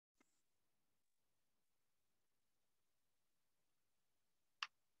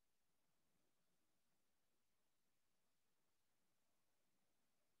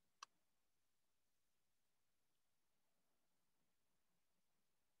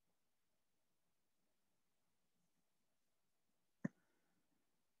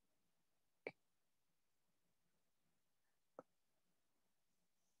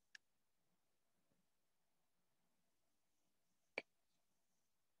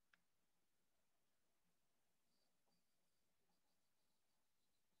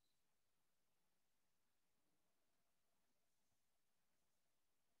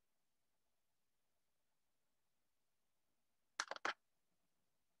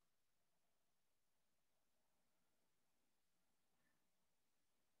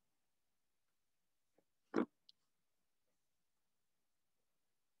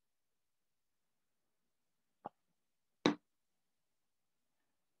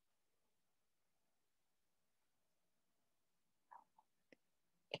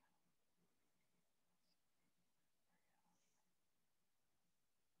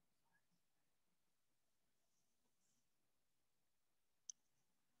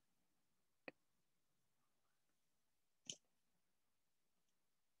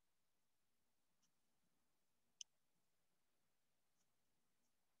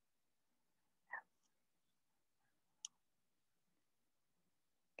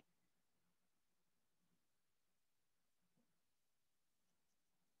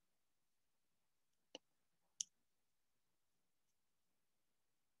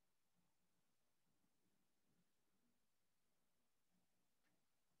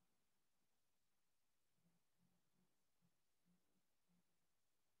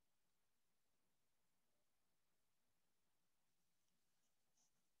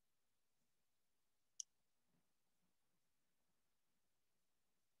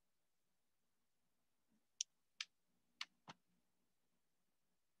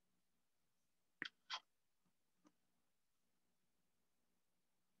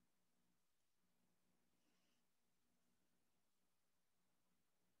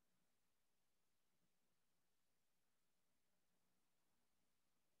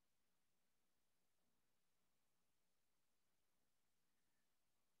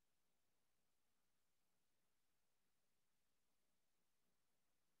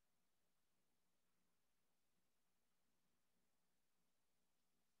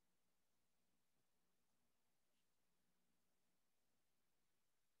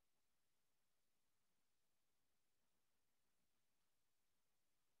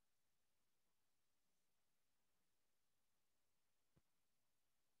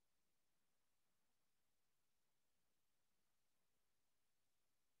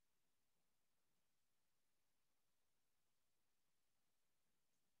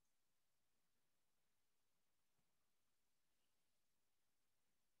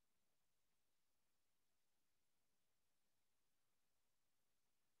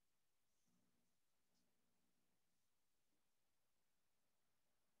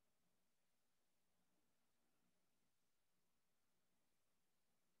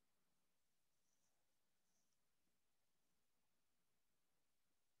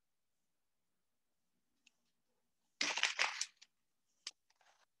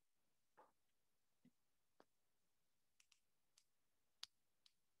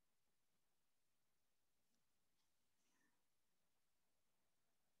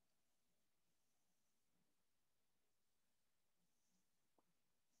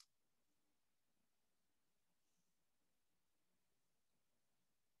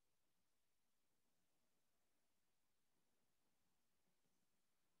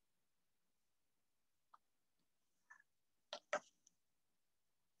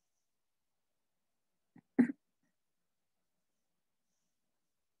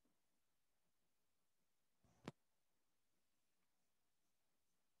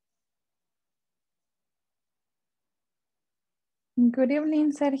Good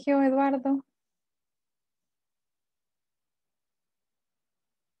evening, Sergio Eduardo.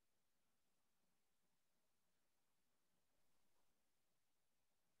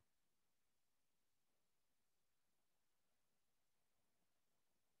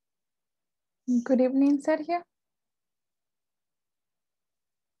 Good evening, Sergio.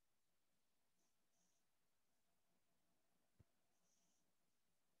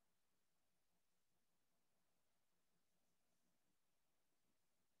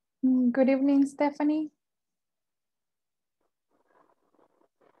 Good evening, Stephanie.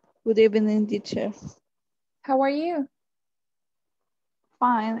 Good evening, teacher. How are you?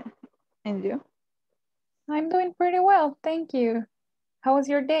 Fine. And you? I'm doing pretty well, thank you. How was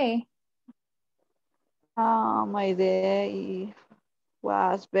your day? My day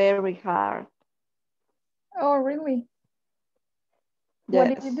was very hard. Oh, really? What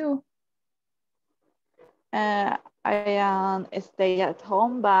did you Yes. do? I am stay at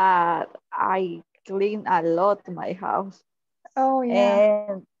home, but I clean a lot my house Oh, yeah.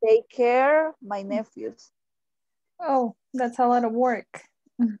 and take care my nephews. Oh, that's a lot of work.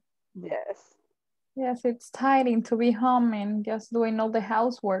 Yes. Yes, it's tiring to be home and just doing all the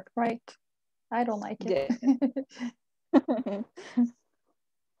housework, right? I don't like it. Yes.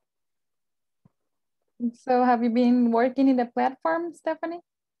 So have you been working in the platform, Stephanie?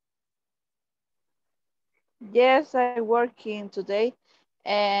 Yes, I working today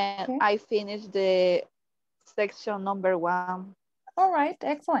and Okay. I finished the section number 1. All right,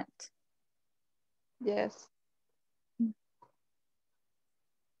 excellent. Yes.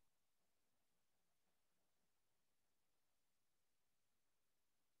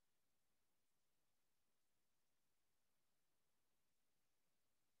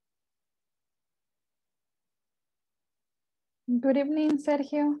 Good evening,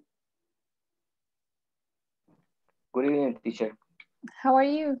 Sergio. Good evening, teacher. How are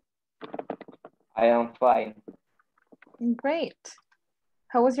you? I am fine. Great.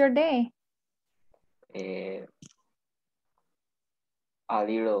 How was your day? Uh, a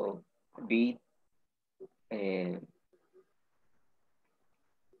little bit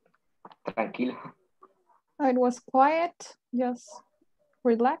tranquilo. Oh, it was quiet, just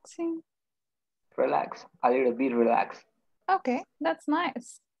relaxing. Relax. A little bit relax. Okay, that's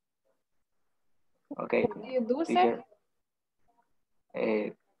nice. Okay, What do you do, teacher.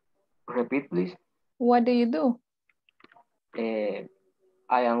 Sergio? Repeat, please. What do you do?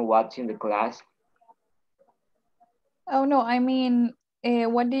 I am watching the class. Oh, no, I mean,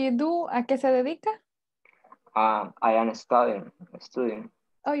 what do you do? ¿A qué se dedica? I am a student.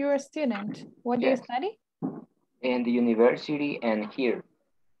 Oh, you're a student. What do you Yes, study? in the university and here.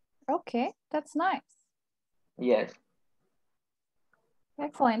 Okay, that's nice. Yes,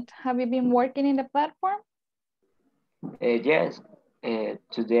 Excellent. Have you been working in the platform? yes.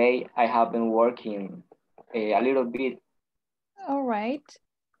 Today I have been working a little bit. All right.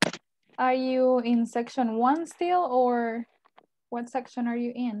 Are you in section 1 still, or what section are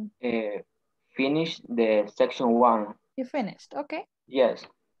you in? Finish the section 1. You finished, okay. Yes.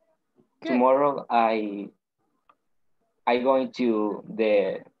 Good. Tomorrow I going to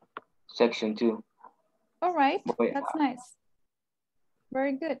the section 2. All right, Wait, that's nice.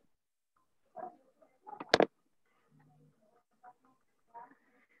 Very good.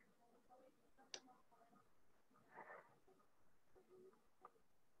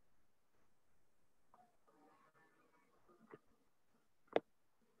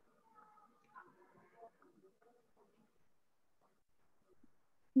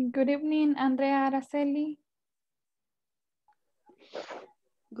 Good evening, Andrea Araceli.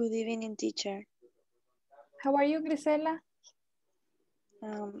 Good evening, teacher. How are you, Grisela?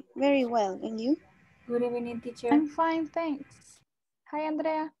 Very well, and you? Good evening, teacher. I'm fine, thanks. Hi,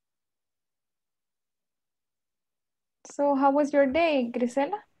 Andrea. So how was your day,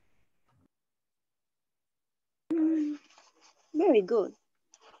 Grisela? Very good.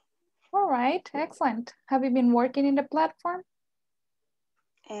 All right, excellent. Have you been working in the platform?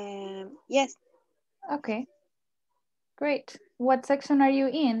 Yes, Okay, great. What section are you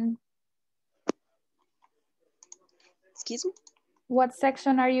in? excuse me. What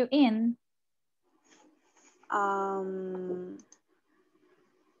section are you in?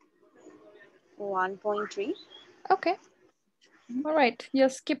 1.3. Okay, all right,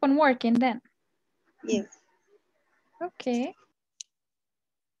 just keep on working then. Yes. Okay.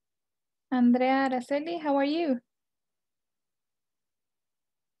 Andrea Araceli, how are you?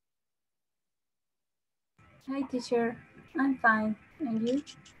 Hi, teacher. I'm fine. And you?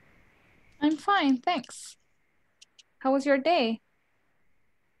 I'm fine, thanks. How was your day?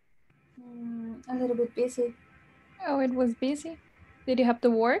 A little bit busy. Oh, it was busy. Did you have to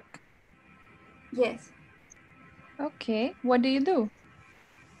work? Yes, Okay. What do you do?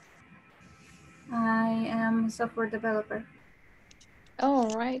 I am a software developer. All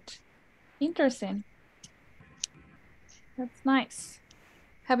right. Interesting. That's nice.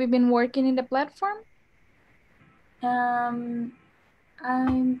 Have you been working in the platform? I've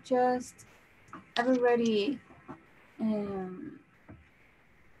already,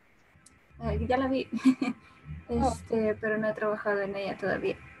 ya la vi, Oh, pero no he trabajado en ella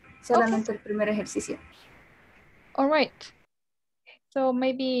todavía. okay. Solamente el primer ejercicio. All right. So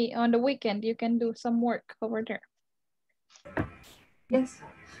maybe on the weekend you can do some work over there. Yes.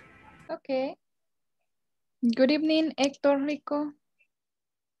 Okay. Good evening, Héctor Rico.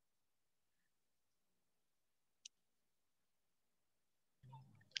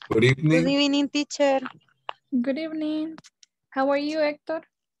 Good Good evening. evening, teacher. Good evening. How are you, Héctor?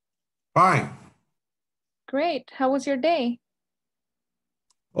 Fine. Great. How was your day?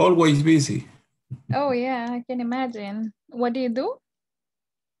 Always busy. Oh yeah, I can imagine. What do you do?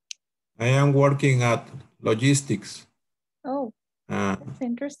 I am working at logistics. Oh, Uh, that's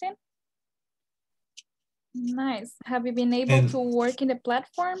interesting. Nice. Have you been able to work in the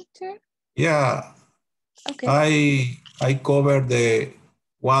platform too? yeah, Okay. I covered the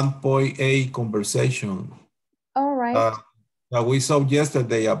 1.8 conversation All right. that we saw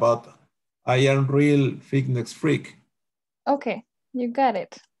yesterday about I am real fitness freak. Okay, you got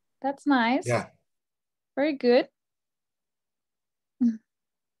it. That's nice. Yeah. Very good.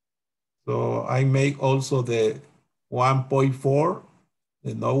 So I make also the 1.4,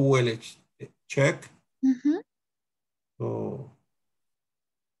 the knowledge check. Mm-hmm. So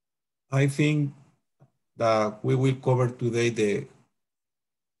I think that we will cover today the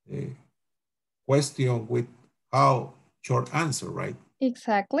question with how short answer, right?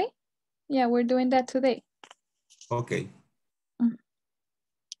 Exactly. Yeah, we're doing that today. Okay.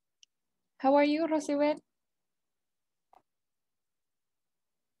 How are you, Rosibel?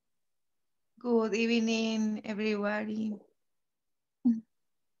 Good evening, everybody.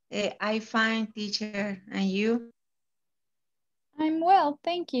 I fine, teacher, and you? I'm well,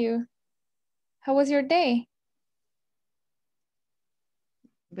 thank you. How was your day?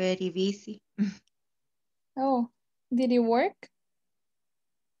 Very busy. Oh, did you work?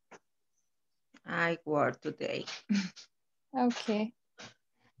 I work today. Okay.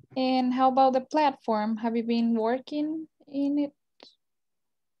 And how about the platform? Have you been working in it?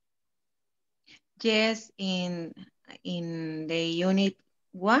 Yes, in the unit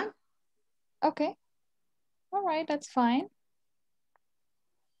 1. Okay. All right, that's fine.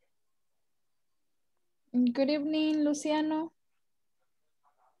 Good evening, Luciano.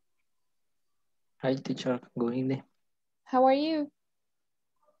 Hi, teacher. Good evening. How are you?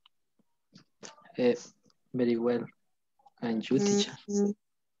 Very well. And you, teacher?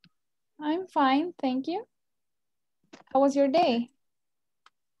 I'm fine, thank you. How was your day?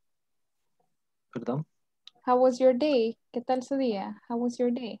 Perdón. How was your day? ¿Qué tal su día? How was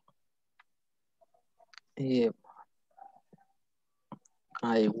your day?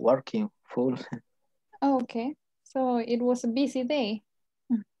 I working full. Oh, okay. So it was a busy day.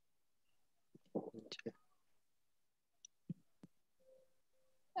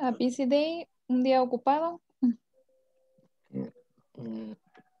 A busy day, un día ocupado.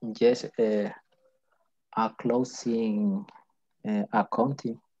 Yes, a closing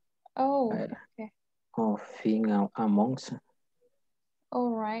accounting Oh, okay. of thing a month.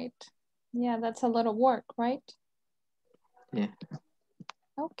 All right. Yeah, that's a lot of work, right? Yeah.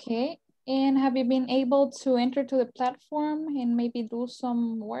 Okay. And have you been able to enter to the platform and maybe do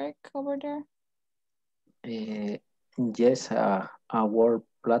some work over there? Yes, a work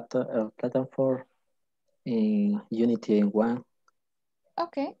platform in Unity 1.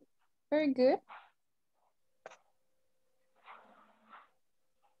 Okay, very good.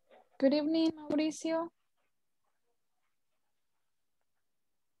 Good evening, Mauricio.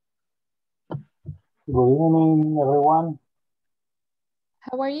 Good evening, everyone.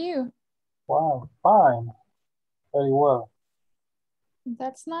 How are you? Wow, fine. Very well.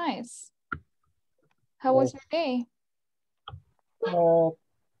 That's nice. How was your day?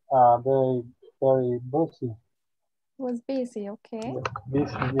 Very, very busy. Was busy, okay.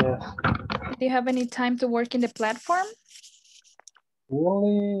 Busy, yes. Did you have any time to work in the platform?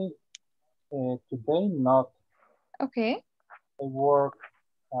 Really, today not. Okay. I work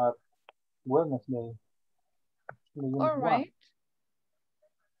at Wednesday. All right.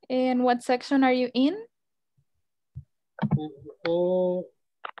 And what section are you in? I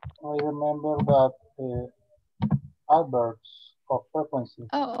remember that adverbs of frequency.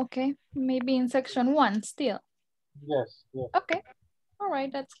 Oh, okay. Maybe in section 1 still. Yes, yes. Okay,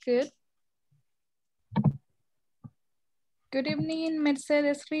 right, that's good. Good evening,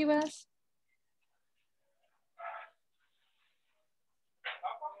 Mercedes Rivas.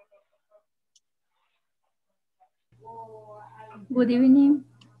 Good evening.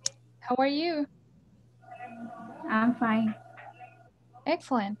 How are you? I'm fine.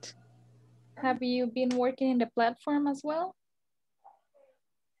 Excellent. Have you been working in the platform as well?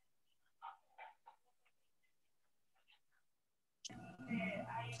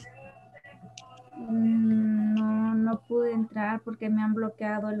 No, no pude entrar porque me han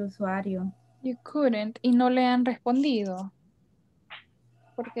bloqueado el usuario. You couldn't y no le han respondido.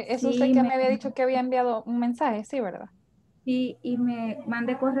 Porque es usted Sí, que me había dicho que había enviado un mensaje, sí, ¿verdad? sí, y me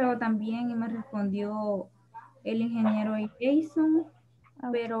mandé correo también y me respondió el ingeniero Jason,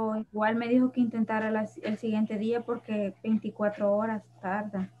 pero igual me dijo que intentara el siguiente día porque 24 horas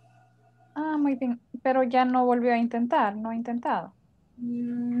tarda. Ah, muy bien. Pero ya no volvió a intentar, no ha intentado.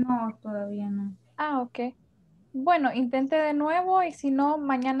 No, todavía no. Ah, ok. Bueno, intente de nuevo y si no,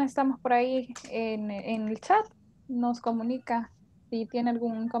 mañana estamos por ahí en el chat. Nos comunica si tiene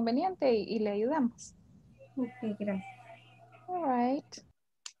algún inconveniente y le ayudamos. Ok, gracias. All right.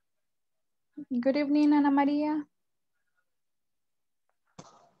 Good evening, Ana María.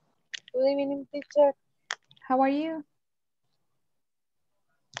 Good evening, teacher. How are you?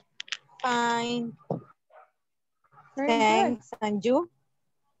 Fine, Very good. thanks. And you?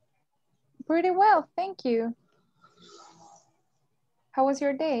 Pretty well, thank you. How was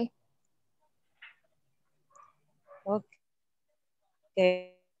your day?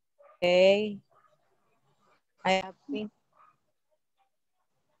 Okay. I have been.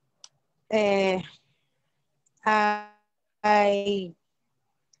 I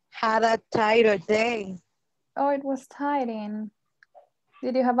had a tired day. Oh, it was tiring.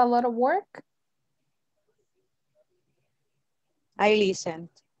 Did you have a lot of work? I listened.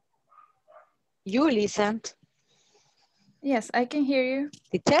 You listened, Yes, I can hear you.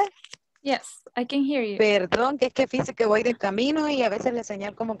 teacher. Yes, I can hear you. Perdón, que es que fíjese que voy de camino y a veces la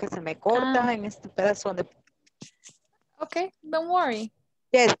señal como que se me corta en este pedazo donde... Okay, don't worry.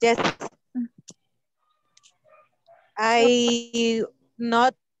 Yes, yes. Mm. I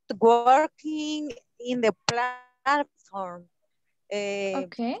not working in the platform.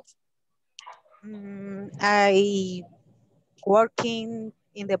 Okay. I working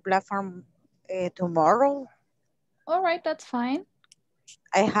in the platform tomorrow. All right, that's fine.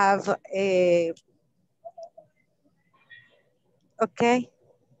 I have a... Okay.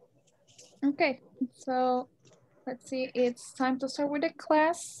 Okay, so let's see, it's time to start with the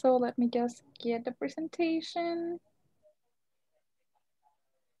class. So let me just get the presentation.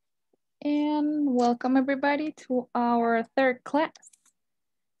 And welcome everybody to our third class.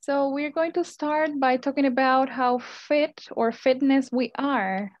 So we're going to start by talking about how fit or fitness we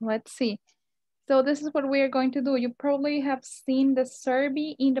are. Let's see. So this is what we are going to do. You probably have seen the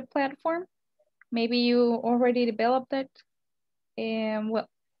survey in the platform. Maybe you already developed it. Well,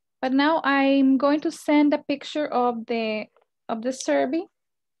 but now I'm going to send a picture of the survey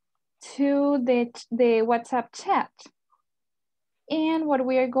to the WhatsApp chat. And what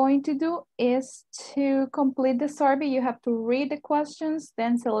we are going to do is to complete the survey. You have to read the questions,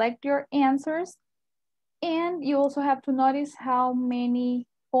 then select your answers. And you also have to notice how many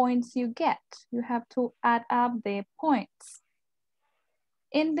points you get. You have to add up the points.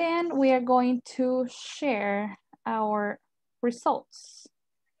 And then we are going to share our results.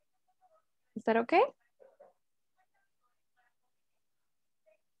 Is that okay?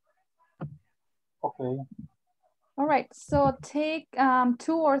 Okay. All right, so take 2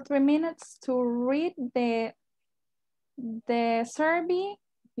 or 3 minutes to read the survey.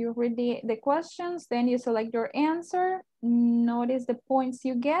 You read the questions, then you select your answer, notice the points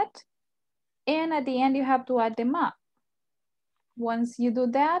you get, and at the end you have to add them up. Once you do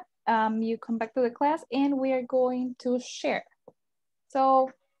that, you come back to the class and we are going to share.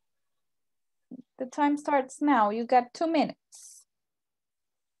 So the time starts now. You got 2 minutes.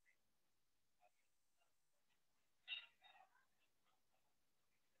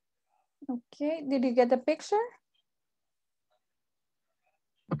 Okay, did you get the picture?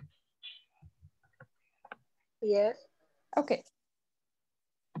 Yes. Okay.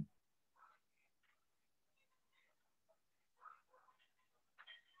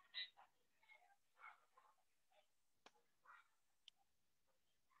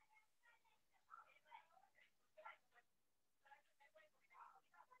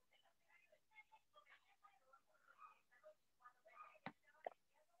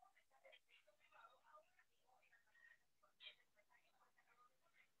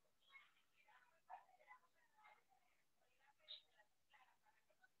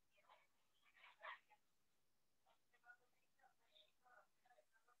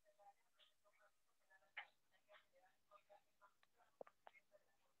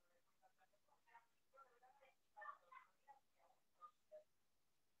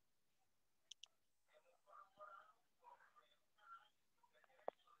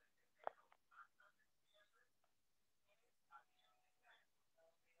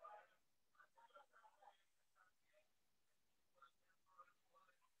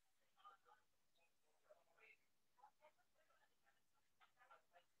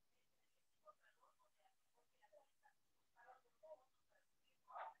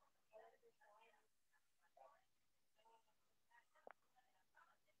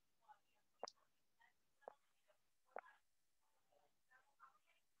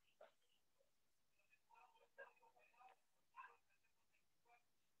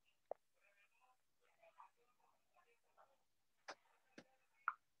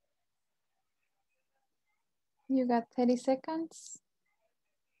 You got 30 seconds.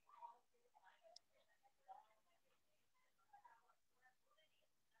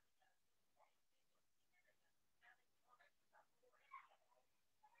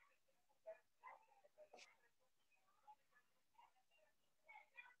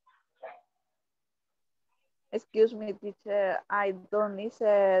 Excuse me, teacher, I don't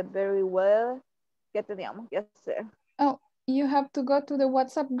listen very well. ¿Qué teníamos que hacer? Oh, you have to go to the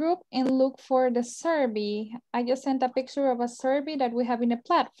WhatsApp group and look for the survey. I just sent a picture of a survey that we have in the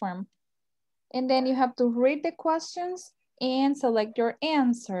platform. And then you have to read the questions and select your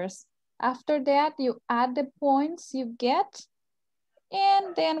answers. After that, you add the points you get,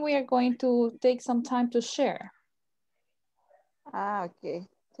 and then we are going to take some time to share. Ah, okay.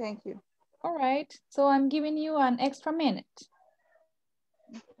 Thank you. All right, so I'm giving you an extra minute.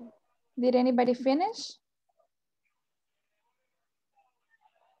 Did anybody finish?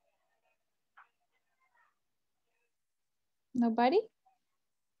 Nobody?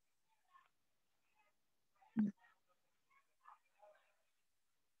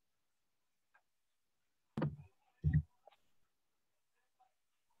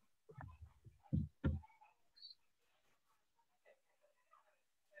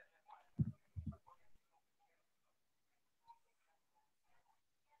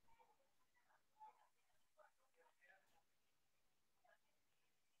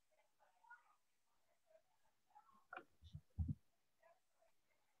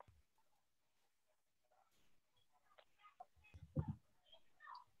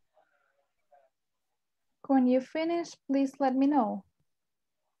 When you finish, please let me know.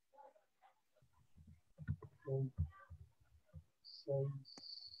 6,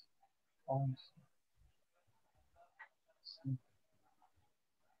 11,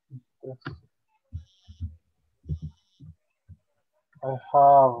 13. I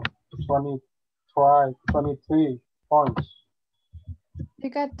have 23 points. You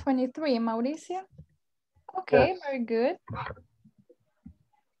got 23, Mauricio? Okay, Yes. very good.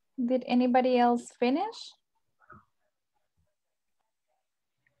 Did anybody else finish?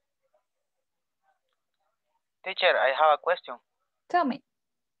 Teacher, I have a question. Tell me.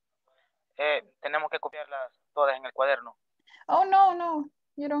 Tenemos que copiarlas todas en el cuaderno. Oh, no,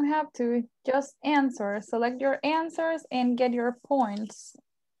 you don't have to. Just answer. Select your answers and get your points.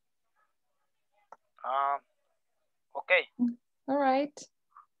 Okay. All right.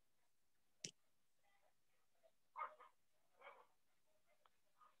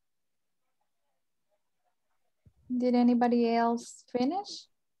 Did anybody else finish?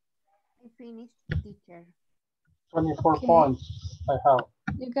 I finished, teacher. 24 Okay. points I have.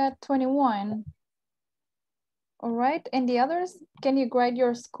 You got 21. All right, and the others, can you write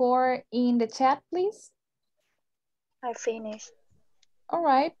your score in the chat, please? I finished. All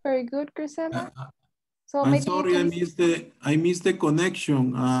right, very good, Grisela. So I'm maybe sorry, you can... I missed the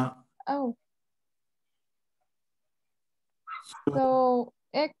connection. Oh. So,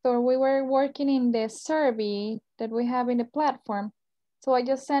 Hector, we were working in the survey that we have in the platform. So I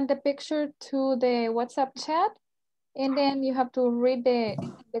just sent the picture to the WhatsApp chat, and then you have to read the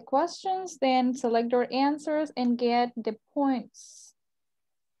questions, then select your answers and get the points.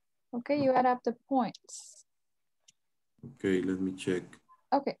 Okay, you add up the points. Okay, let me check.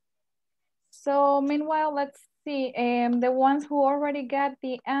 Okay. So meanwhile, let's see, the ones who already got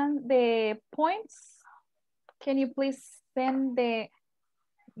the points, can you please send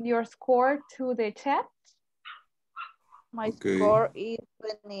your score to the chat? My score is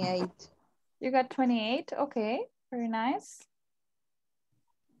 28. You got 28, okay, very nice.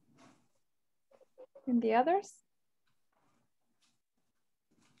 And the others?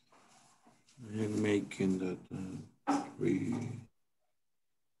 I am making that 3.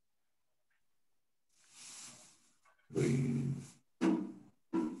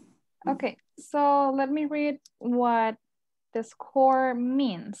 Okay, so let me read what the score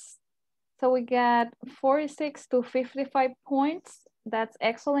means. So we got 46 to 55 points. That's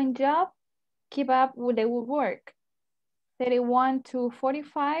excellent job. Keep up with the good work. 31 to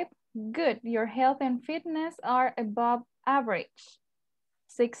 45, good. Your health and fitness are above average.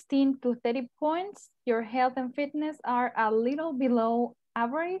 16 to 30 points, your health and fitness are a little below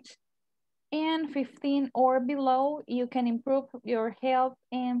average. And 15 or below, you can improve your health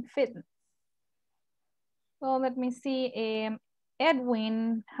and fitness. So let me see,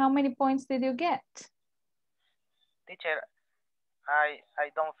 Edwin, how many points did you get? Teacher, I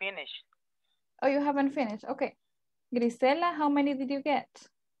don't finish. Oh, you haven't finished, okay. Grisela, how many did you get?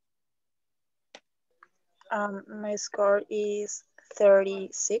 My score is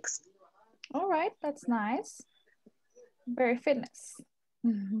 36. All right, that's nice. Very fitness.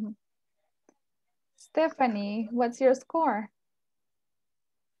 Stephanie, what's your score?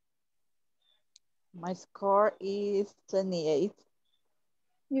 My score is 28.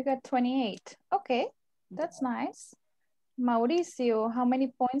 You got 28. Okay, that's nice. Mauricio, how many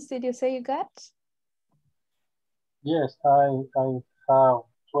points did you say you got? Yes, I have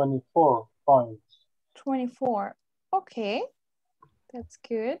 24 points. 24. Okay, that's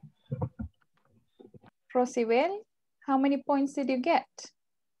good. Rosibel, how many points did you get?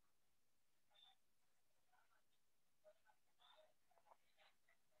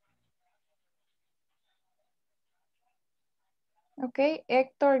 Okay,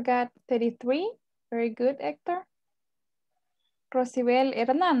 Hector got 33. Very good, Hector. Rosibel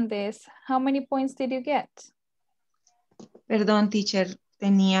Hernandez, how many points did you get? Perdón, teacher,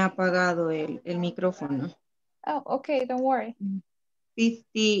 tenía apagado el micrófono. Oh, okay, don't worry.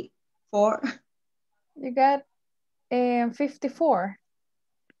 54. You got 54.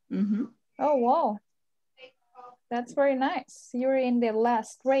 Mm-hmm. Oh, wow. That's very nice. You're in the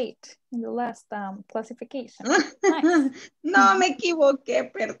last rate, in the last classification. Nice. No, me equivoqué,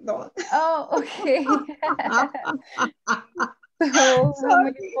 perdón. Oh, okay. So, Sorry, how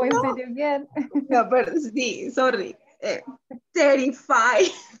many points no. did you get? No, pero sí, sorry. 35.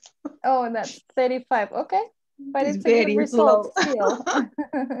 Oh, that's 35. Okay. But It's it's a good very result slow. still.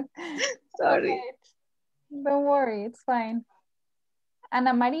 Sorry. Okay. Don't worry, it's fine.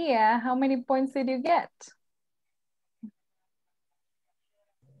 Ana Maria, how many points did you get?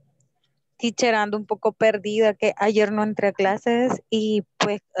 Teacher, ando un poco perdida, que ayer no entré a clases y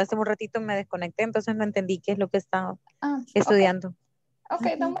pues hace un ratito me desconecté, entonces no entendí qué es lo que estaba estudiando.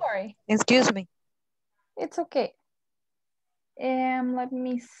 Okay, don't worry. Excuse me. It's okay. Let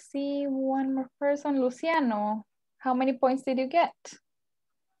me see one more person. Luciano, how many points did you get?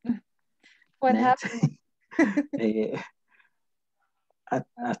 What happened?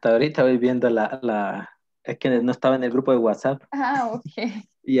 Hasta ahorita voy viendo es que no estaba en el grupo de WhatsApp. Ah, okay.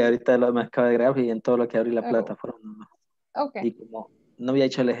 Y ahorita me acabo de grabar y en todo lo que abrí la plataforma. No. Okay. Y como no había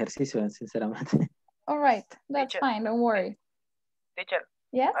hecho el ejercicio, sinceramente. All right, that's fine, don't worry. Teacher,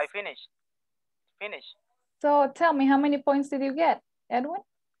 Yes? I finished. Finish. So tell me, how many points did you get, Edwin?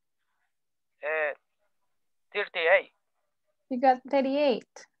 38. You got 38.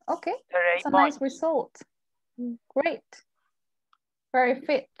 Okay, 38 that's a points. nice result. Great. Very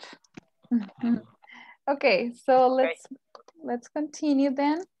fit. Okay, so let's continue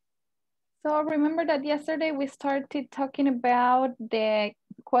then. So remember that yesterday we started talking about the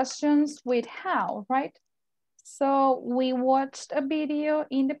questions with how, right? So we watched a video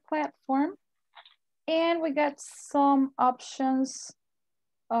in the platform and we got some options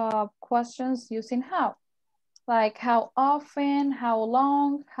of questions using how. Like how often, how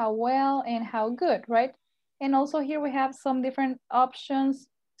long, how well, and how good, right? And also here we have some different options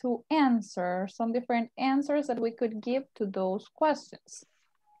to answer, some different answers that we could give to those questions.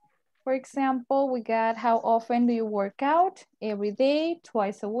 For example, we got how often do you work out? Every day,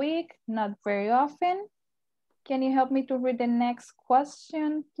 twice a week, not very often. Can you help me to read the next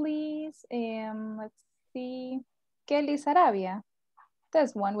question, please? Let's see. Kelly Sarabia.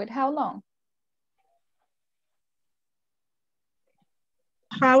 This one with how long?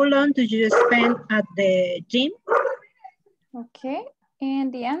 How long do you spend at the gym? Okay,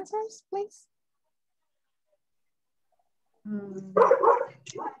 and the answers, please.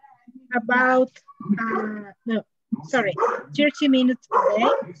 About, 30 minutes a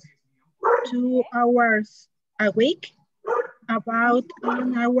day, 2 hours a week, about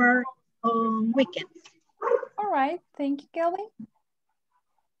an hour on weekends. All right, thank you, Kelly.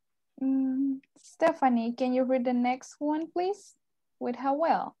 Stephanie, can you read the next one, please? With how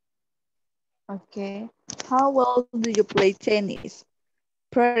well? Okay. How well do you play tennis?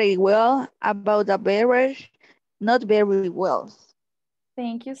 Pretty well, about average, not very well.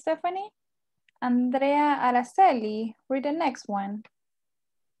 Thank you, Stephanie. Andrea Araceli, read the next one.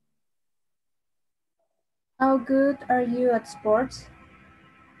 How good are you at sports?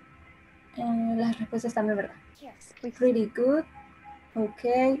 Las respuestas también, ¿verdad? Yes, please. Pretty good,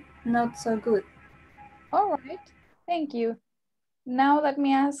 okay, not so good. All right, thank you. Now let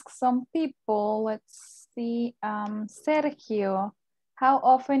me ask some people. Let's see, Sergio, how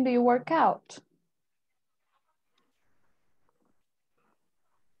often do you work out?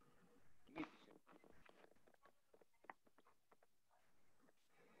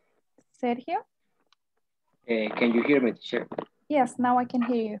 Sergio? Can you hear me, teacher? Yes, now I can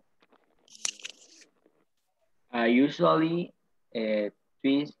hear you. Usually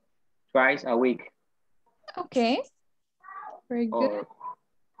twice a week. Okay, very good. Or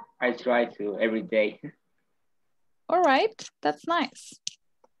I try to every day. All right, that's nice.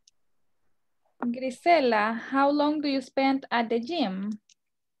 Grisela, how long do you spend at the gym?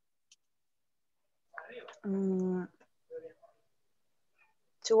 2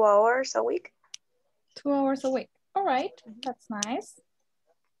 hours a week. 2 hours a week. All right, that's nice.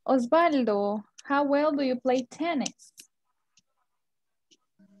 Osvaldo, how well do you play tennis?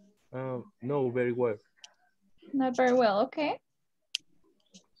 No, very well. Not very well, okay.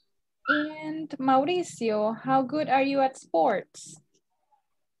 And Mauricio, how good are you at sports?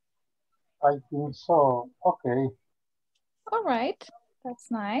 I think so. Okay. All right,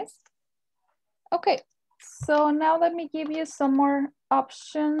 that's nice. Okay, so now let me give you some more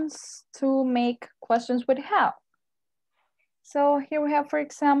options to make questions with how. So here we have, for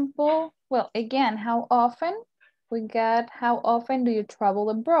example, well, again, how often? We got how often do you travel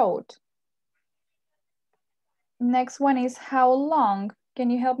abroad? Next one is how long? Can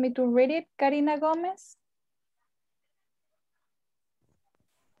you help me to read it, Karina Gomez?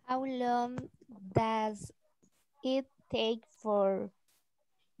 How long does it take for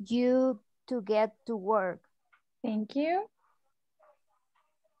you to get to work? Thank you.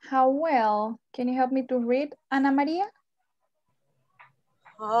 How well? Can you help me to read, Ana Maria?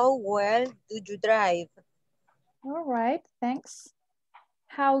 How well do you drive? All right, thanks.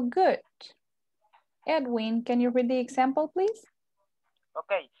 How good? Edwin, can you read the example, please?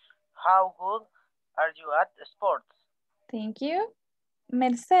 Okay. How good are you at sports? Thank you.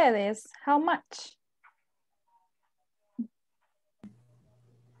 Mercedes, how much?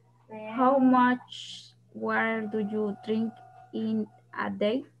 How much water do you drink in a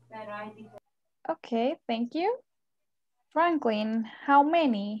day? Okay, thank you. Franklin, how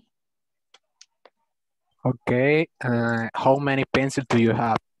many? Okay, how many pencils do you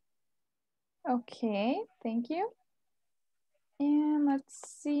have? Okay, thank you. And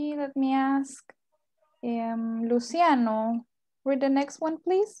let's see, let me ask Luciano, read the next one,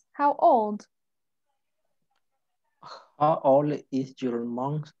 please. How old? How old is your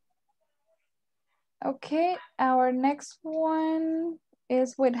mom? Okay, our next one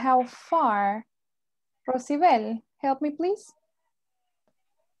is with how far? Rosibel, help me, please.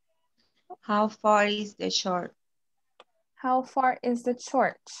 How far is the short? How far is the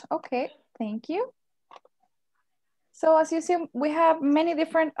church? Okay, thank you. So as you see, we have many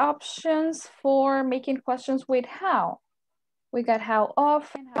different options for making questions with how. We got how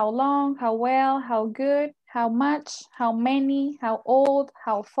often, how long, how well, how good, how much, how many, how old,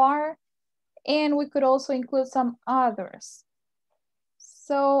 how far, and we could also include some others.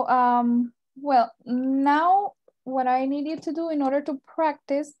 So, well, now what I need you to do in order to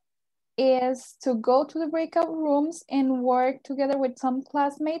practice is to go to the breakout rooms and work together with some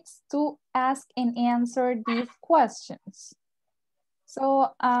classmates to ask and answer these questions.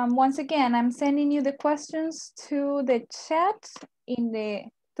 So once again, I'm sending you the questions to the chat to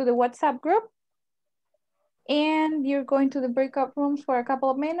the WhatsApp group. And you're going to the breakout rooms for a couple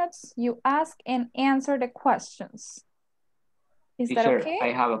of minutes. You ask and answer the questions. Is that Teacher, okay?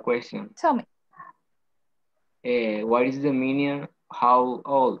 I have a question. Tell me. What is the meaning, how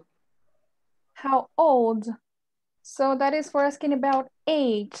old? How old? So that is for asking about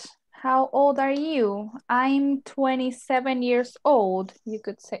age. How old are you? I'm 27 years old, you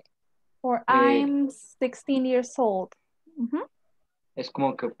could say. Or I'm 16 years old. Es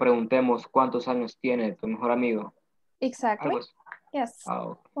como que preguntemos cuántos años tiene tu mejor amigo. Exactly. Algo así. Yes.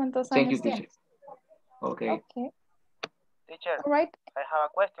 Oh. ¿Cuántos Thank años you, teacher. tienes? Okay. Okay. Teacher, all right. I have a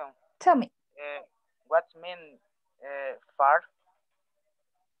question. Tell me. What mean far?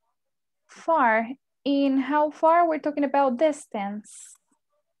 Far. In how far we're talking about distance.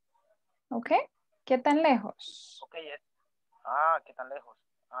 Okay. ¿Qué tan lejos? Okay, yes. Ah, ¿qué tan lejos?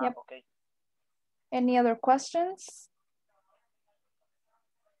 Ah, yep. Okay. Any other questions?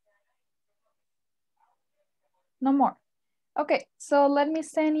 No more. Okay, so let me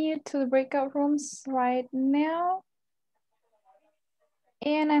send you to the breakout rooms right now.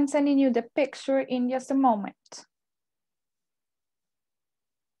 And I'm sending you the picture in just a moment.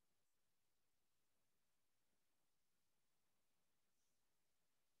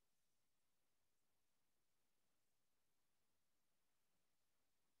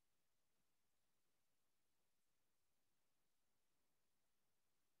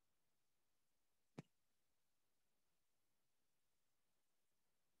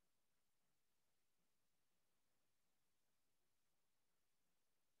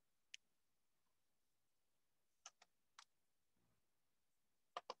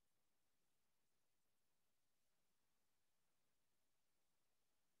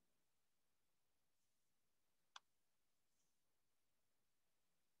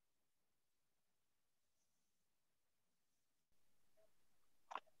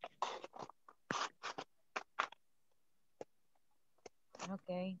 Ok.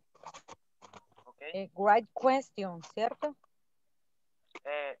 Okay. Great question, ¿cierto?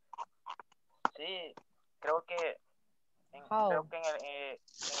 Sí, creo que How? en el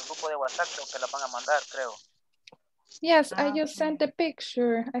grupo de WhatsApp creo que la van a mandar, creo. Yes, I just sent the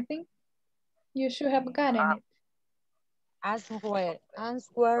picture. I think you should have gotten it. Answer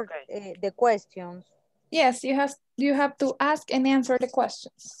the questions. Yes, you have to ask and answer the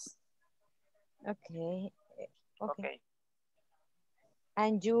questions. Okay. Okay.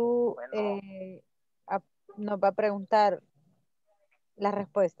 And you nos va a preguntar las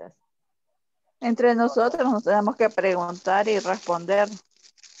respuestas. Entre nosotros nos tenemos que preguntar y responder.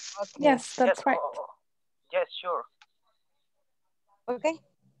 Okay. Yes, that's right. Yes, sure. Ok.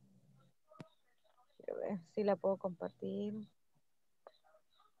 Quiero ver si la puedo compartir.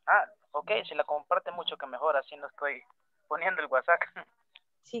 Ok, si la comparte mucho que mejor, así no estoy poniendo el WhatsApp.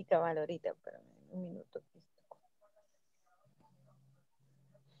 Sí, cabal, ahorita, pero un minuto.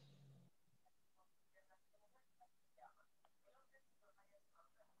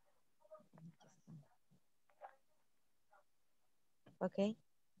 Ok.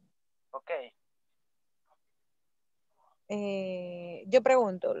 Ok. Yo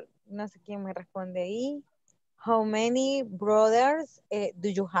pregunto, no sé quién me responde ahí. How many brothers do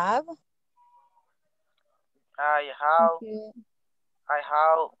you have? I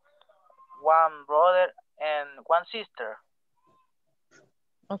have one brother and one sister.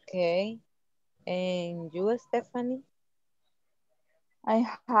 Okay. And you, Stephanie? I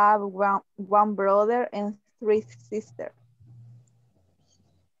have one brother and 3 sisters.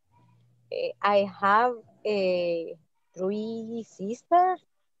 I have 3 sisters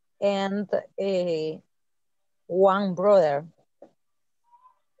and one brother.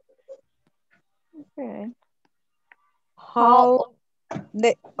 Okay.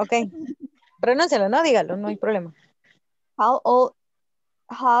 Okay. Pronúncialo, no dígalo, no hay problema. How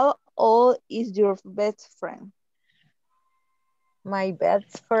old is your best friend? My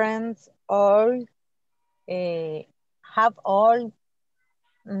best friends all have all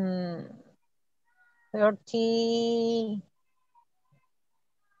 30,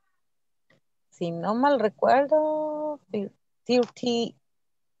 si no mal recuerdo,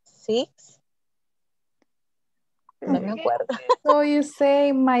 36. No me acuerdo. So you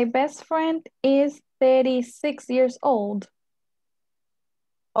say my best friend is 36 years old.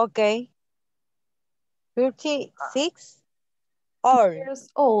 Okay. 36 old. Years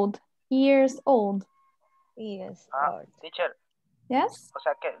old. Years old. Yes. Teacher. Yes? O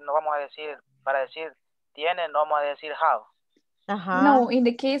sea que no vamos a decir, para decir tiene, no vamos a decir have. No, in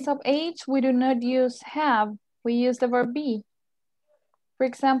the case of age, we do not use have. We use the verb be. For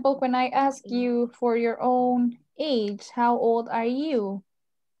example, when I ask you for your own age, how old are you?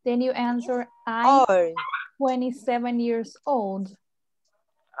 Then you answer, I'm 27 years old.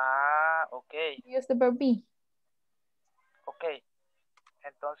 Ok. Use the verb be. Ok.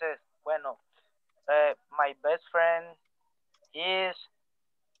 Entonces, bueno, my best friend is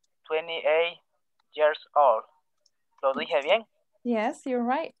 28 years old. ¿Lo dije bien? Yes, you're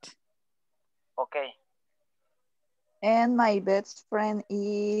right. Ok. And my best friend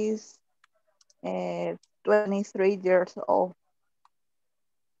is 23 years old.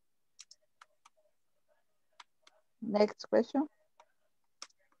 Next question.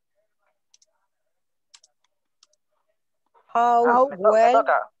 How well? Me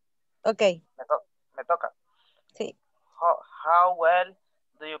toca. Okay. Me toca. Sí. How well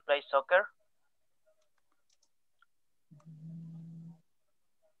do you play soccer?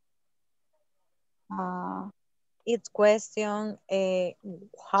 It's question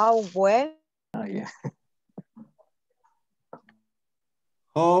how well? Yeah.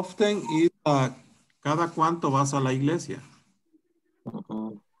 How often is cada cuánto vas a la iglesia?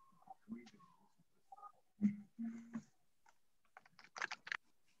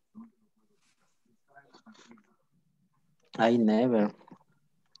 I never.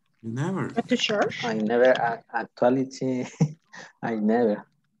 You never. To church? I never actually. I never.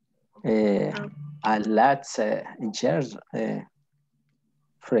 A lot years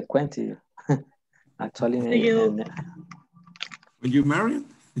frequently. Actually, Do you? When you married?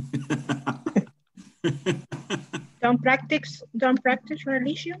 Don't practice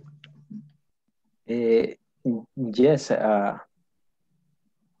religion? Yes,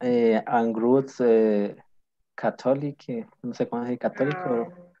 and groups Catholic, no sé cómo decir católico,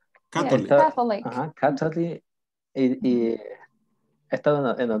 pero Catholic. Catholic. Ajá, Catholic y he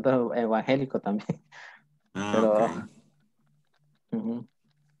estado en otros evangélicos también. Pero, Okay.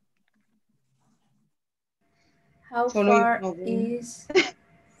 How far is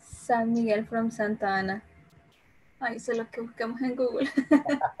San Miguel from Santa Ana? Ay, eso es lo que buscamos en Google.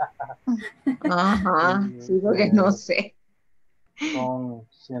 Ajá, sí, porque no sé. Son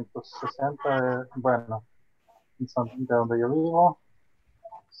 160, bueno, de donde yo vivo,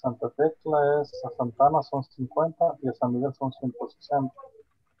 Santa Tecla es, a Santana son 50 y a San Miguel son 160.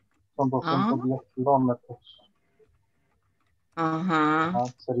 Son 210 kilómetros. Ajá.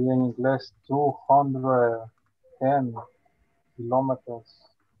 Sería en inglés 210 kilómetros.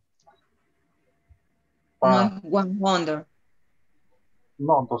 No es 100.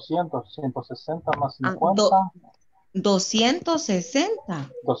 No, 200, 160 más Ah, 50. 260.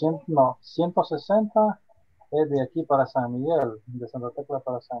 200, no, 160 es de aquí para San Miguel, de Santa Tecla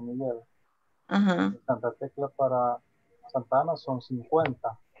para San Miguel. Ajá. De Santa Tecla para Santana son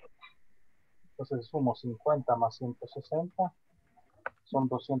 50. Entonces sumo 50 más 160, son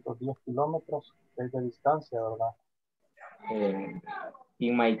 210 kilómetros de distancia, ¿verdad?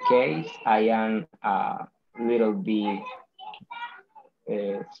 In my case, I am a little bit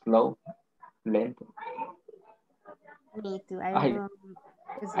slow, lento. Me too. I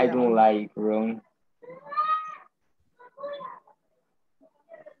don't like run.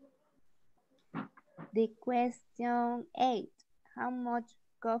 The question 8. How much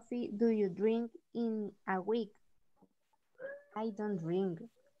coffee do you drink in a week? I don't drink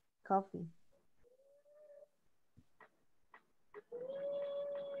coffee.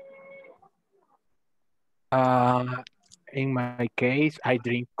 In my case, I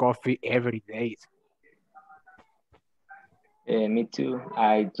drink coffee every day. Me too.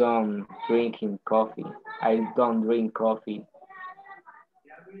 I don't drinking coffee. I don't drink coffee.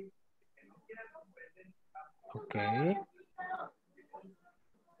 Okay.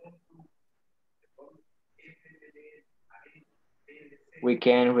 We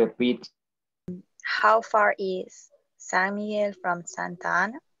can repeat. How far is San Miguel from Santa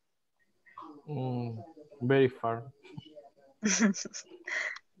Ana? Very far.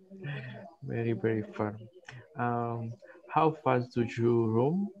 Very, very far. How fast do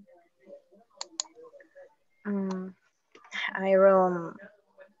you run? I roam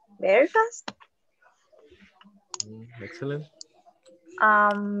very fast. Excellent.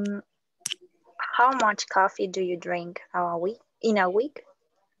 How much coffee do you drink in a week?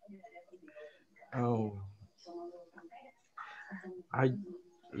 Oh, I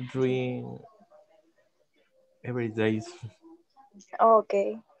drink every day.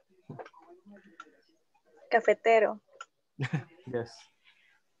 Okay. Cafetero. Yes.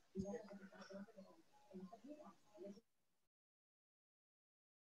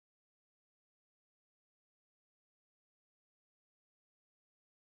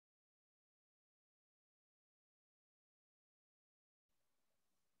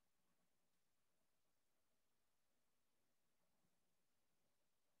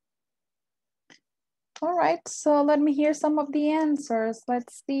 All right, so let me hear some of the answers.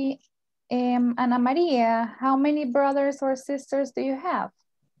 Let's see. Ana Maria, how many brothers or sisters do you have?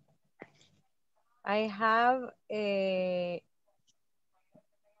 I have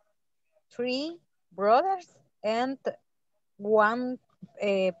 3 brothers and 3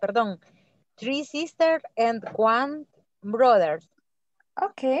 sisters and 1 brother.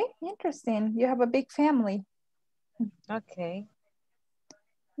 Okay, interesting. You have a big family. Okay.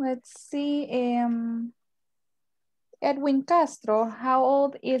 Let's see. Edwin Castro, how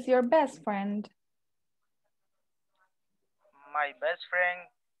old is your best friend? My best friend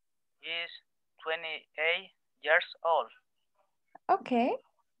is 28 years old. Okay,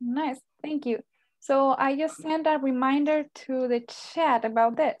 nice, thank you. So I just sent a reminder to the chat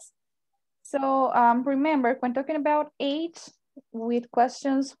about this. So remember, when talking about age with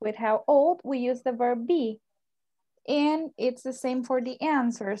questions with how old, we use the verb be. And it's the same for the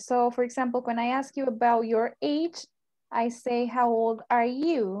answer. So for example, when I ask you about your age, I say, how old are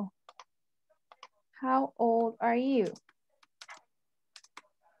you? How old are you?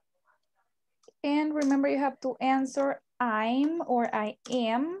 And remember, you have to answer I'm or I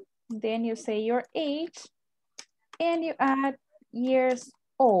am. Then you say your age and you add years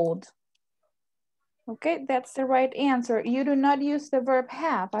old. Okay, that's the right answer. You do not use the verb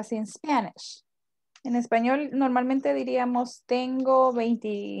have as in Spanish. En español normalmente diríamos tengo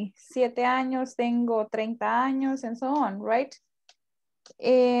 27 años, tengo 30 años, and so on, right?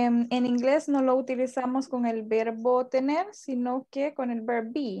 En inglés no lo utilizamos con el verbo tener, sino que con el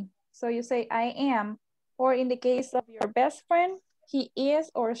verb be. So you say I am, or in the case of your best friend, he is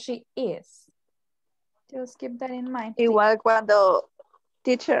or she is. Just keep that in mind. Igual cuando,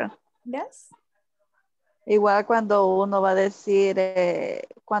 teacher. Yes. Igual cuando uno va a decir,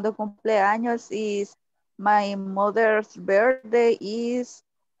 cuando cumple años is my mother's birthday is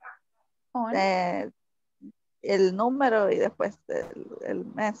on el número y después el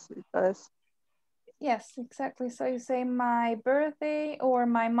mes y todo eso. Yes, exactly. So you say my birthday or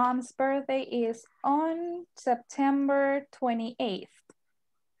my mom's birthday is on September 28th.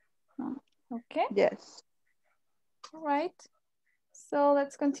 Okay. Yes. All right. So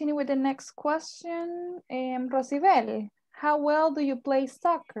let's continue with the next question. Rosibel, how well do you play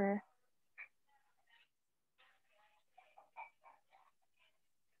soccer?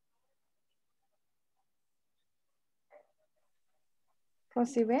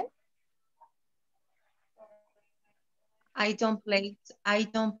 Rosibel? I don't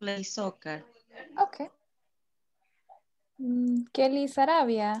play soccer. Okay. Kelly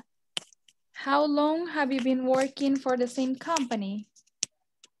Sarabia, how long have you been working for the same company?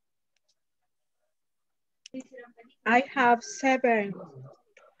 I have 7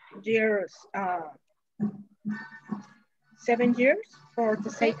 years, 7 years for the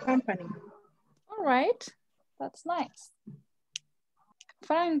same company. All right, that's nice.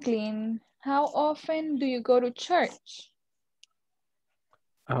 Franklin, how often do you go to church?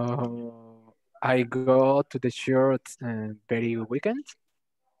 I go to the church very weekend.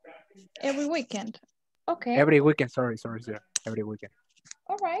 Every weekend. Okay. Every weekend, sorry, every weekend.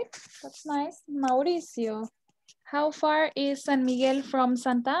 All right, that's nice. Mauricio, how far is San Miguel from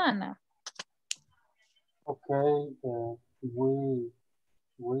Santa Ana? Okay, we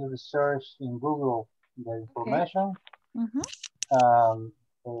research in Google the information and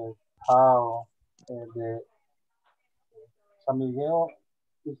how the San Miguel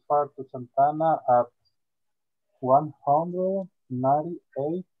is far to Santana at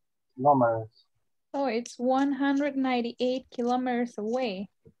 198 kilometers. Oh, it's 198 kilometers away.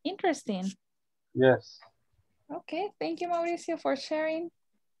 Interesting. Yes. Okay, thank you, Mauricio, for sharing.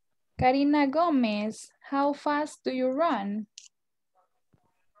 Karina Gomez, how fast do you run?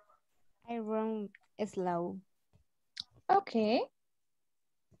 I run slow. Okay.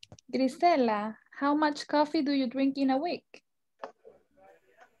 Grisela, how much coffee do you drink in a week?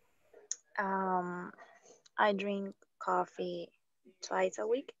 I drink coffee twice a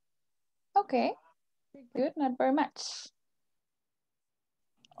week. Okay, good, not very much.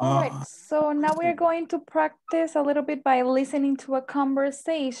 All right, so now we're going to practice a little bit by listening to a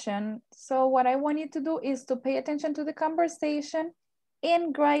conversation. So what I want you to do is to pay attention to the conversation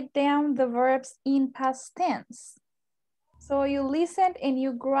and write down the verbs in past tense. So you listen and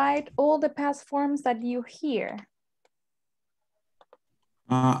you write all the past forms that you hear.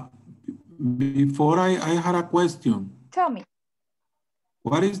 Before I had a question. Tell me.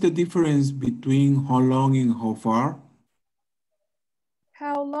 What is the difference between how long and how far?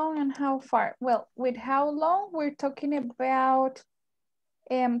 How long and how far? Well, with how long, we're talking about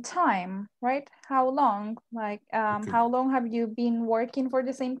time, right? How long? Like, how long have you been working for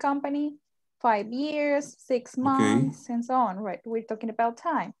the same company? 5 years, 6 months, and so on, right? We're talking about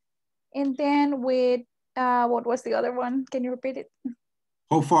time. And then with, what was the other one? Can you repeat it?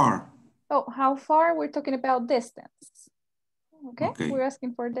 How far? Oh, how far? We're talking about distance. Okay, we're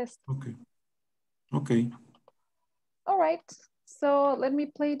asking for distance. Okay. All right, so let me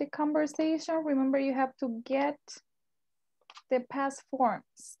play the conversation. Remember, you have to get the past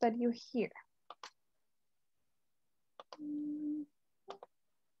forms that you hear.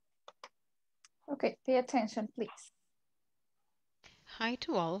 Okay, pay attention, please. Hi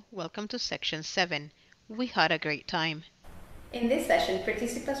to all, welcome to section 7. We had a great time. In this session,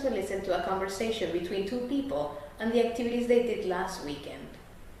 participants will listen to a conversation between two people and the activities they did last weekend.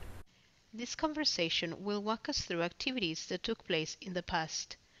 This conversation will walk us through activities that took place in the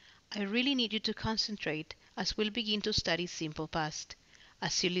past. I really need you to concentrate as we'll begin to study simple past.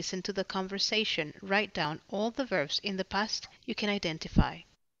 As you listen to the conversation, write down all the verbs in the past you can identify.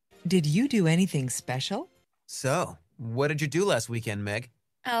 Did you do anything special? So, what did you do last weekend, Meg?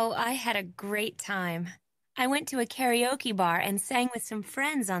 Oh, I had a great time. I went to a karaoke bar and sang with some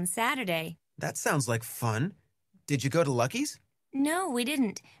friends on Saturday. That sounds like fun. Did you go to Lucky's? No, we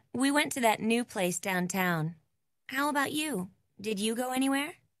didn't. We went to that new place downtown. How about you? Did you go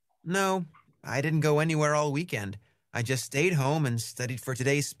anywhere? No, I didn't go anywhere all weekend. I just stayed home and studied for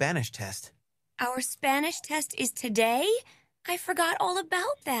today's Spanish test. Our Spanish test is today? I forgot all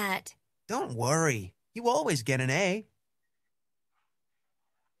about that. Don't worry. You always get an A.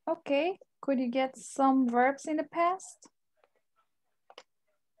 Okay, could you get some verbs in the past?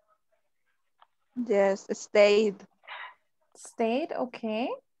 Yes, stayed. Stayed, okay.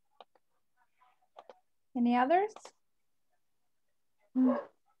 Any others? I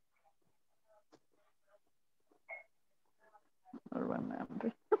don't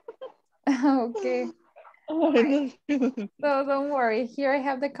remember. Okay. Right. So don't worry, here I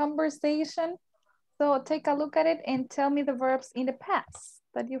have the conversation. So take a look at it and tell me the verbs in the past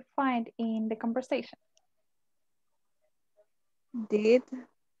that you find in the conversation. Did.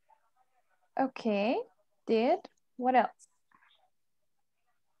 Okay, did. What else?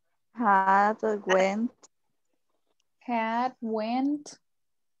 Had, went. Had, went.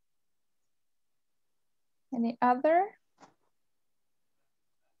 Any other?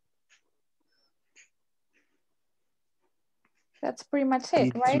 That's pretty much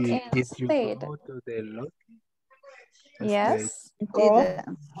it, right? And Did you stayed. go to the lottery? Yes.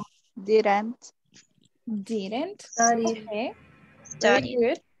 Didn't. Didn't. Didn't. Studied. Okay. Very Studied.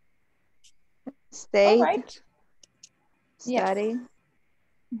 good. Stayed. All right. Study.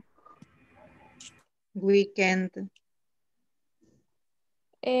 Yes. Weekend.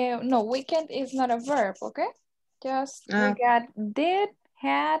 No, weekend is not a verb, okay? Just we got did,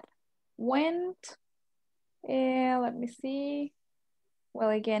 had, went. Let me see. Well,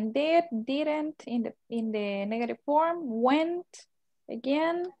 again, did, didn't in the negative form, went,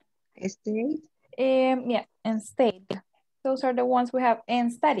 again. Stayed. Yeah, and stayed. Those are the ones we have,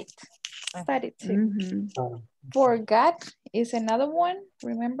 and studied. Studied too. Forgot is another one.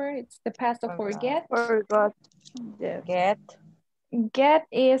 Remember, it's the past of forget. Forgot. Yes. Get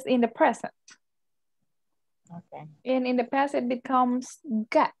is in the present. Okay. And in the past, it becomes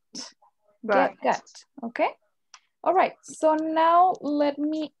got. Right. Get, got. Okay? All right. So now let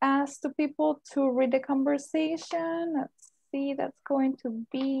me ask the people to read the conversation. Let's see. That's going to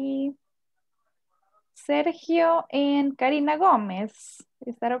be Sergio and Karina Gomez.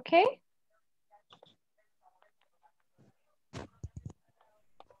 Is that okay?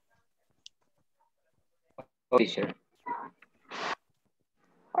 Teacher.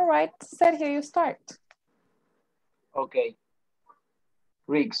 All right. Sergio, you start. Okay.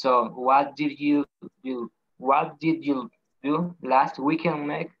 Rick, so what did you do? What did you do last weekend,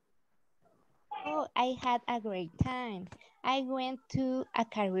 Meg? Oh, I had a great time. I went to a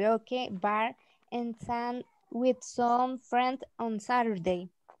karaoke bar and sang with some friends on Saturday.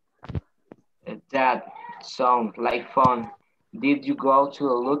 That sounds like fun. Did you go to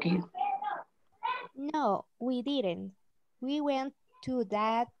a Lucky's? No, we didn't. We went to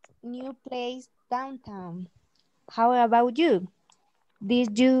that new place downtown. How about you?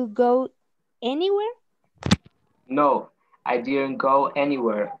 Did you go anywhere? No, I didn't go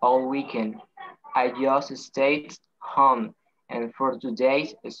anywhere all weekend. I just stayed home and for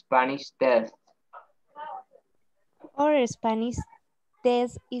today's Spanish test. Our Spanish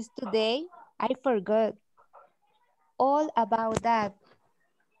test is today. I forgot all about that.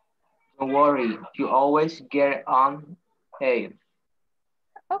 Don't worry, you always get on air.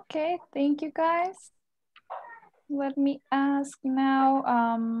 Okay, thank you guys. Let me ask now,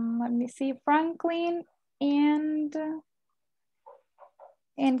 let me see, Franklin and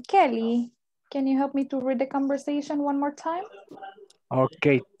Kelly. Can you help me to read the conversation one more time?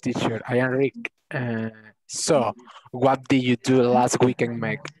 Okay, teacher, I am Rick. So, what did you do last weekend,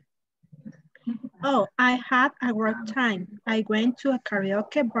 Meg? Oh, I had a great time. I went to a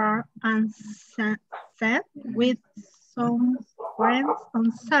karaoke bar and sang with some friends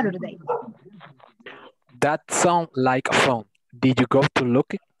on Saturday. That sounds like fun. Did you go to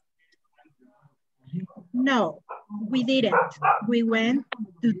look it? No, we didn't. We went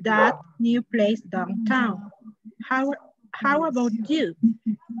to that new place downtown. How about you?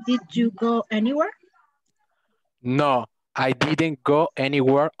 Did you go anywhere? No, I didn't go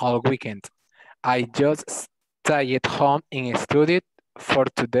anywhere all weekend. I just stayed home and studied for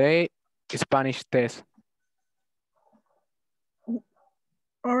today's Spanish test.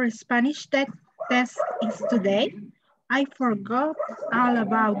 Our Spanish test is today. I forgot all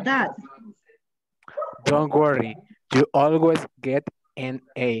about that. Don't worry, you always get an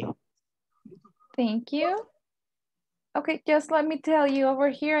A. Thank you. Okay, just let me tell you, over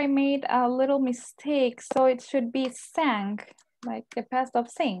here I made a little mistake, so it should be sang, like the past of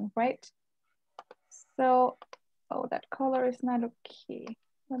sing, right? So, oh, that color is not okay.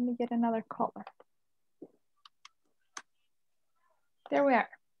 Let me get another color. There we are,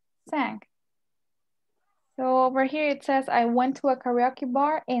 sang. So over here it says, I went to a karaoke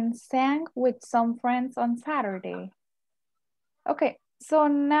bar and sang with some friends on Saturday. Okay, so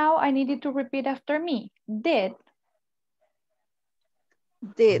now I need you to repeat after me. Did.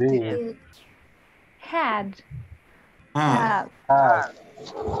 Had.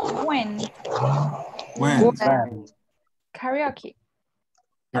 Went. Karaoke.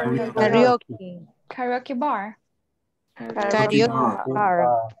 Karaoke bar.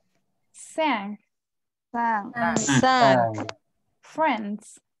 Sang.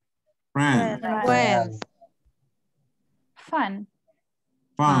 Friends. Fun.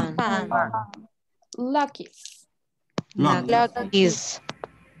 luckies. Luckies.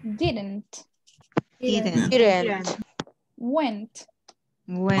 Didn't. Didn't. Went.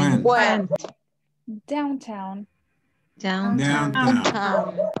 Went. Downtown.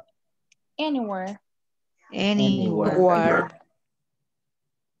 Downtown. Anywhere. Anywhere.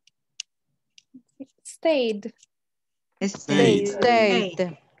 Stayed. Stayed.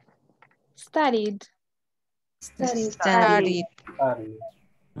 Studied. Studied.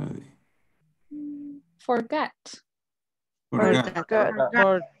 Forgot.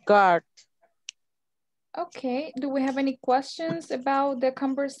 Forgot. Okay, do we have any questions about the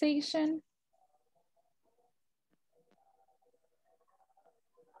conversation?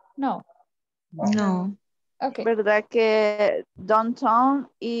 No. No. Okay. ¿Verdad que downtown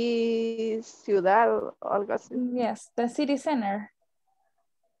y ciudad o algo así? Yes, the city center.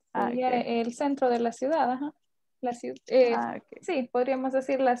 Sería el centro de la ciudad, ajá. La Sí, podríamos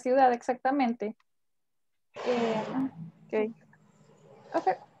decir la ciudad exactamente. Okay.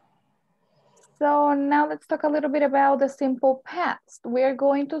 Okay. So now let's talk a little bit about the simple past. We are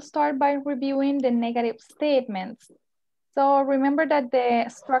going to start by reviewing the negative statements. So remember that the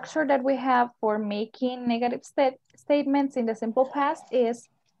structure that we have for making negative statements in the simple past is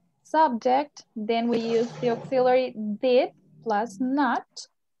subject, then we use the auxiliary did plus not,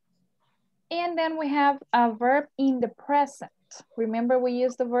 and then we have a verb in the present. Remember we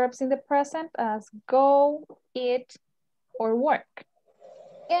use the verbs in the present as go, eat, or work.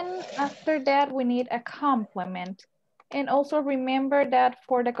 And after that, we need a complement. And also remember that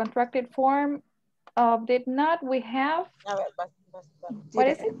for the contracted form of did not, we have, what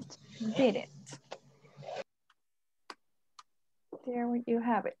is it? Didn't. There you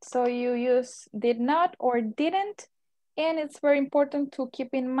have it. So you use did not or didn't, and it's very important to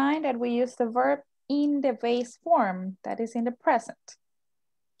keep in mind that we use the verb in the base form, that is in the present.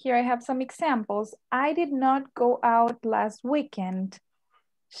 Here I have some examples. I did not go out last weekend.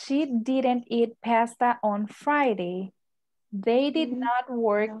 She didn't eat pasta on Friday. They did not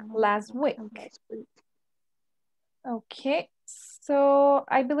work last week. Okay, so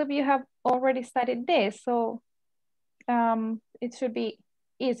I believe you have already studied this, so it should be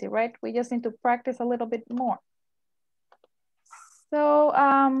easy, right? We just need to practice a little bit more. So,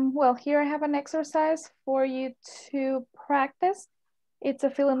 well, here I have an exercise for you to practice. It's a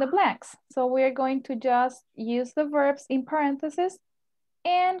fill in the blanks. So we're going to just use the verbs in parentheses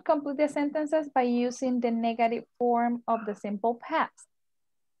and complete the sentences by using the negative form of the simple past.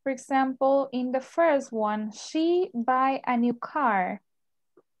 For example, in the first one, she buy a new car.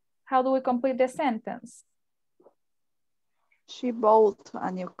 How do we complete the sentence? She bought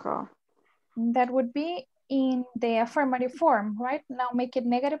a new car. That would be in the affirmative form, right? Now make it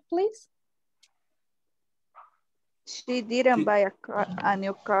negative, please. She didn't buy a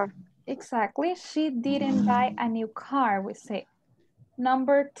new car. Exactly. She didn't buy a new car, we say.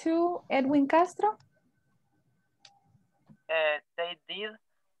 Number 2, Edwin Castro. They did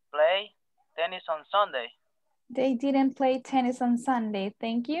play tennis on Sunday. They didn't play tennis on Sunday.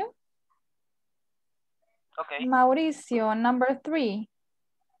 Thank you. Okay. Mauricio, number 3.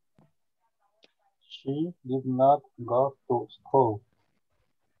 She did not go to school.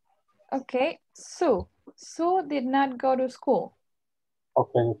 Okay, Sue. Sue did not go to school.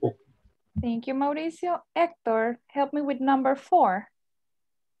 Okay. Thank you, Mauricio. Hector, help me with number 4.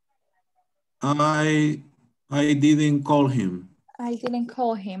 I didn't call him. I didn't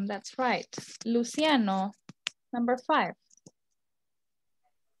call him, that's right. Luciano, number 5.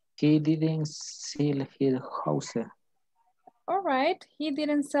 He didn't sell his house. All right, he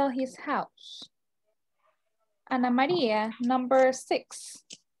didn't sell his house. Ana Maria, number 6.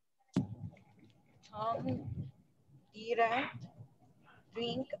 Tom didn't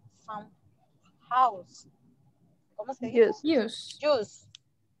drink some house. ¿Cómo se dice? Juice.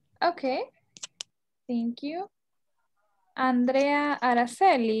 Okay, thank you. Andrea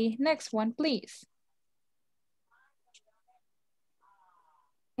Araceli, next one, please.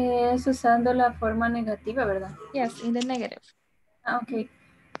 Es usando la forma negativa, ¿verdad? Yes, in the negative. Okay.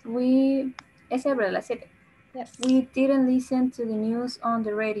 Esa es la 7. Yes. We didn't listen to the news on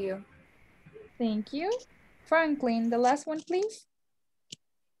the radio. Thank you. Franklin, the last one, please.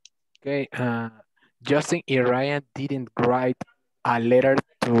 Okay, Justin and Ryan didn't write a letter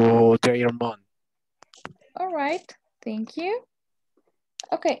to their mom. All right, thank you.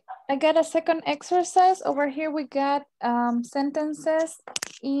 Okay, I got a second exercise. Over here we got sentences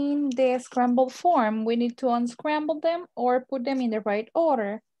in the scrambled form. We need to unscramble them or put them in the right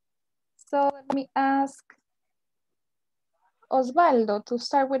order. So let me ask Osvaldo to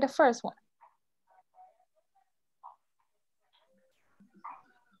start with the first one.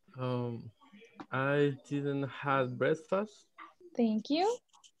 I didn't have breakfast. Thank you.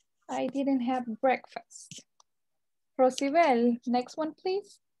 I didn't have breakfast. Rosibel, next one,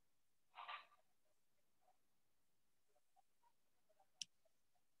 please.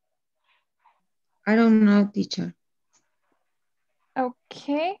 I don't know, teacher.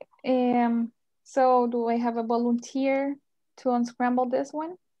 Okay. So do I have a volunteer to unscramble this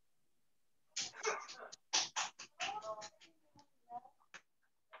one?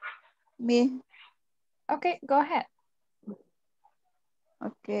 Me. Okay, go ahead.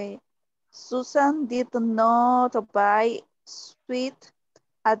 Okay. Susan did not buy sweet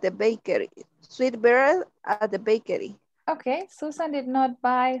at the bakery. Sweet bread at the bakery. Okay, Susan did not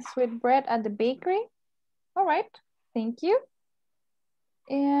buy sweet bread at the bakery. All right, thank you.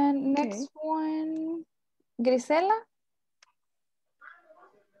 And next one, Grisela.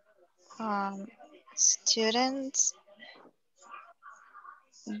 Students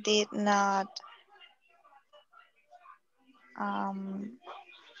did not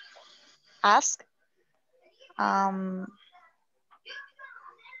ask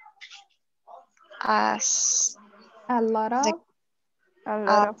as a lot of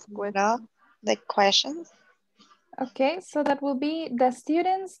questions. The questions. Okay, so that will be the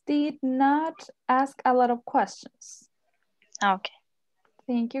students did not ask a lot of questions. Okay.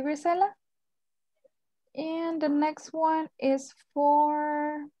 Thank you, Grisela. And the next one is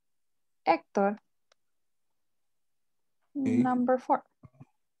for Hector. Okay. Number 4.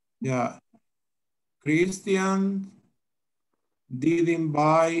 Yeah. Christian didn't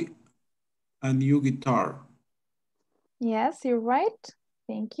buy a new guitar. Yes, you're right.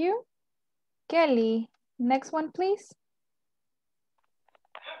 Thank you. Kelly, next one, please.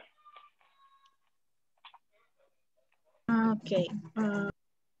 Okay.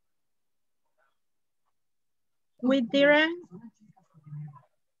 We didn't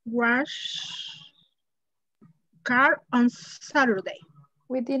wash car on Saturday.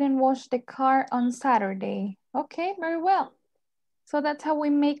 We didn't wash the car on Saturday. Okay, very well. So that's how we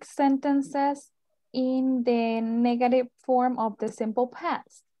make sentences in the negative form of the simple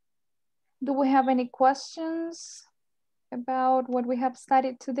past. Do we have any questions about what we have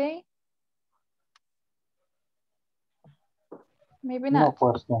studied today? Maybe not. No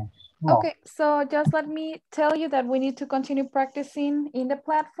questions. No. Okay, so just let me tell you that we need to continue practicing in the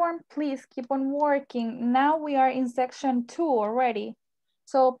platform. Please keep on working. Now we are in section 2 already.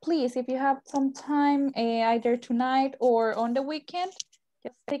 So please, if you have some time, either tonight or on the weekend,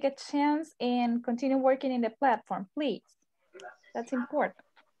 just take a chance and continue working in the platform, please. That's important.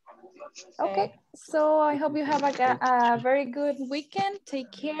 Okay, so I hope you have a very good weekend.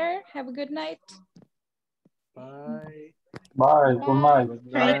 Take care. Have a good night. Bye. Bye. Good night.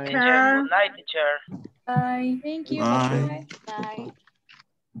 Bye, teacher. Good night, teacher. Bye. Thank you. Bye. Bye. Bye.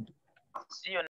 See you.